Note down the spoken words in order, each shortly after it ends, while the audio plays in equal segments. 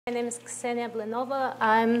My name is Ksenia Blinova.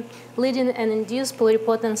 I'm leading an induced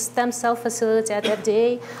pluripotent stem cell facility at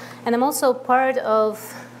FDA, and I'm also part of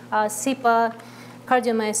CiPA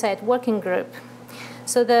cardiomyocyte working group.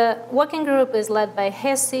 So the working group is led by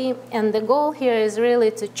Hesse, and the goal here is really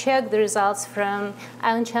to check the results from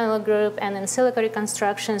ion channel group and in silico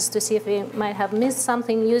reconstructions to see if we might have missed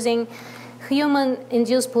something using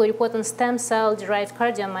human-induced pluripotent stem cell-derived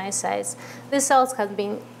cardiomyocytes. These cells have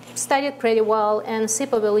been studied pretty well, and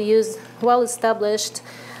CiPA will use well-established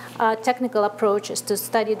technical approaches to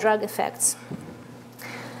study drug effects.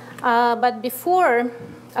 But before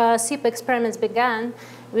CiPA experiments began,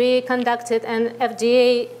 we conducted an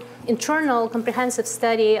FDA internal comprehensive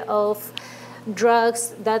study of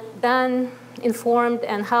drugs that then informed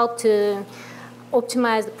and helped to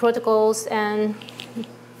optimize the protocols and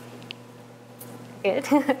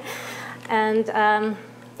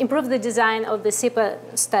improve the design of the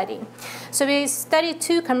CiPA study. So we studied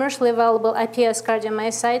two commercially available iPS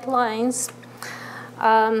cardiomyocyte lines.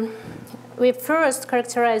 We first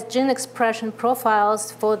characterized gene expression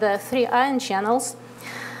profiles for the 3 ion channels.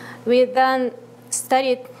 We then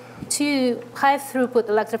studied two high-throughput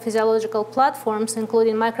electrophysiological platforms,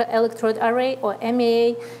 including microelectrode array, or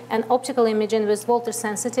MEA, and optical imaging with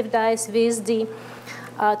voltage-sensitive dyes, VSD,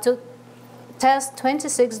 to test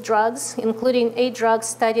 26 drugs, including 8 drugs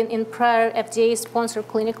studied in prior FDA-sponsored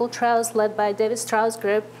clinical trials led by David Strauss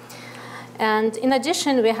Group. And in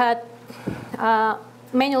addition, we had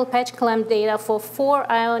manual patch clamp data for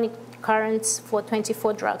 4 ionic currents for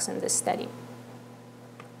 24 drugs in this study.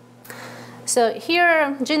 So here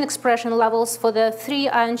are gene expression levels for the 3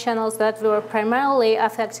 ion channels that were primarily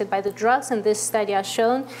affected by the drugs in this study are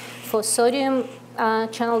shown. For sodium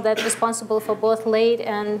channel that's responsible for both late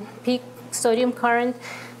and peak sodium current,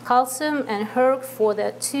 calcium, and hERG for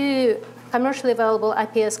the 2 commercially available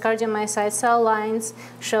iPS cardiomyocyte cell lines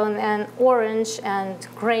shown in orange and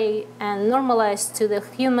gray, and normalized to the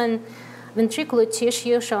human ventricular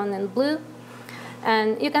tissue shown in blue.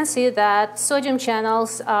 And you can see that sodium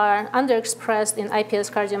channels are underexpressed in iPS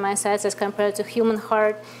cardiomyocytes as compared to human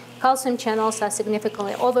heart. Calcium channels are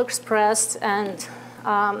significantly overexpressed, and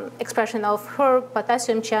expression of hERG,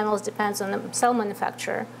 potassium channels, depends on the cell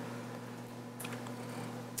manufacturer.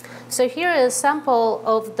 So here is a sample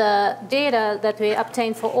of the data that we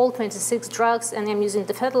obtained for all 26 drugs, and I'm using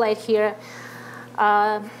the Fedlite here.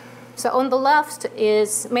 So on the left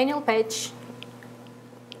is manual patch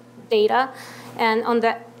data, and on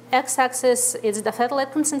the x-axis is the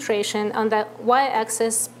Fedlite concentration, on the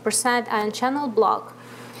y-axis percent ion channel block.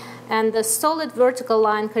 And the solid vertical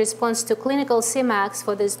line corresponds to clinical Cmax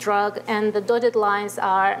for this drug, and the dotted lines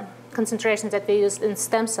are concentrations that we used in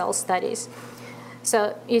stem cell studies.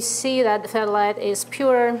 So you see that the Fedlite is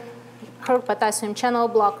pure hERG potassium channel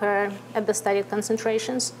blocker at the studied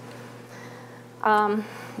concentrations. And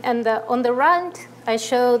on the right, I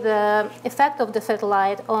show the effect of the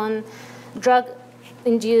Fedlite on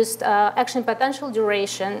drug-induced action potential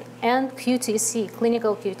duration and QTC,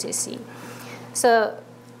 clinical QTC. So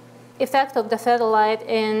effect of the Fedlite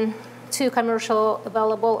in 2 commercial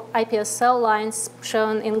available iPS cell lines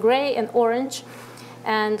shown in gray and orange,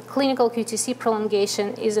 and clinical QTC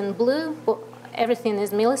prolongation is in blue. Everything is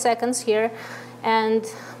milliseconds here.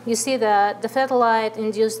 And you see that the Fedlite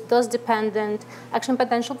induced dose-dependent action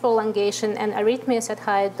potential prolongation and arrhythmias at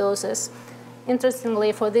higher doses.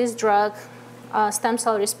 Interestingly, for this drug, stem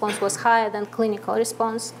cell response was higher than clinical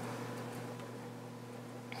response.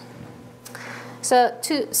 So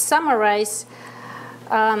to summarize,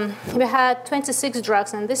 we had 26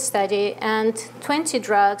 drugs in this study, and 20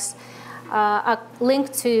 drugs are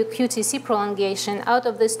linked to QTC prolongation. Out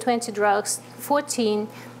of these 20 drugs, 14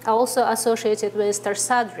 are also associated with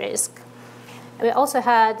torsade risk. We also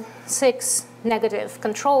had 6 negative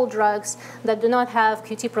control drugs that do not have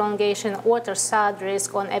QT prolongation or torsade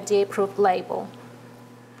risk on FDA-approved label.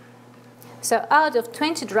 So out of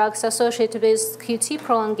 20 drugs associated with QT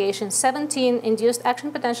prolongation, 17 induced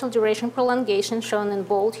action potential duration prolongation, shown in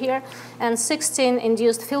bold here, and 16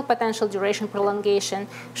 induced field potential duration prolongation,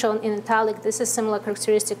 shown in italic. This is a similar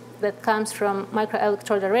characteristic that comes from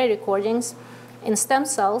microelectrode array recordings in stem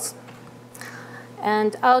cells.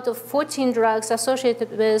 And out of 14 drugs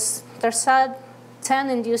associated with torsade, 10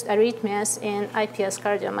 induced arrhythmias in iPS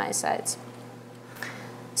cardiomyocytes.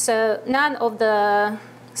 So none of the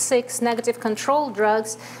 6 negative control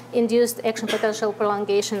drugs induced action potential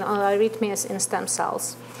prolongation or arrhythmias in stem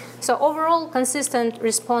cells. So overall, consistent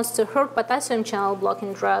response to hERG potassium channel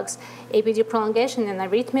blocking drugs, APD prolongation and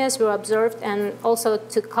arrhythmias were observed, and also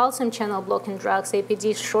to calcium channel blocking drugs,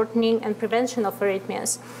 APD shortening and prevention of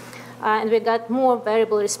arrhythmias. and we got more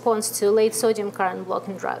variable response to late sodium current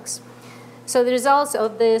blocking drugs. So the results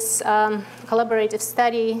of this collaborative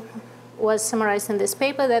study was summarized in this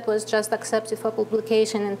paper that was just accepted for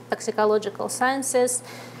publication in Toxicological Sciences.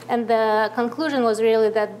 And the conclusion was really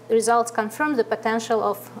that results confirmed the potential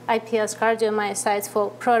of iPS cardiomyocytes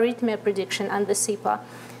for proarrhythmia prediction under CiPA,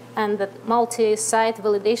 and that multi-site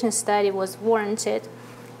validation study was warranted.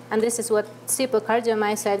 And this is what CiPA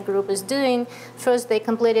cardiomyocyte group is doing. First, they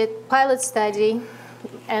completed pilot study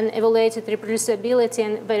and evaluated reproducibility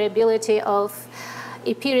and variability of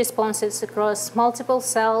EP responses across multiple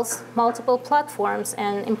cells, multiple platforms,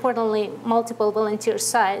 and importantly, multiple volunteer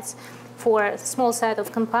sites for a small set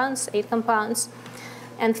of compounds, 8 compounds.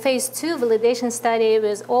 And phase 2 validation study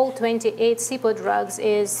with all 28 CiPA drugs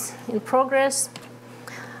is in progress.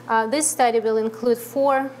 This study will include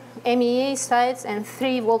 4 MEA sites and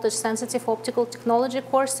 3 voltage-sensitive optical technology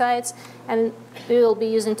core sites, and we will be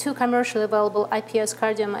using 2 commercially available iPS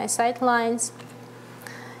cardiomyocyte lines.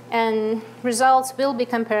 And results will be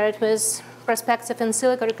compared with prospective in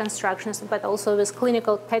silico reconstructions, but also with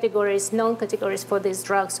clinical categories, known categories for these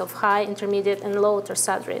drugs of high, intermediate, and low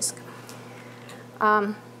torsade risk.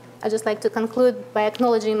 I'd just like to conclude by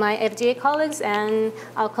acknowledging my FDA colleagues and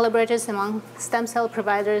our collaborators among stem cell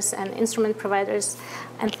providers and instrument providers,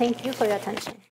 and thank you for your attention.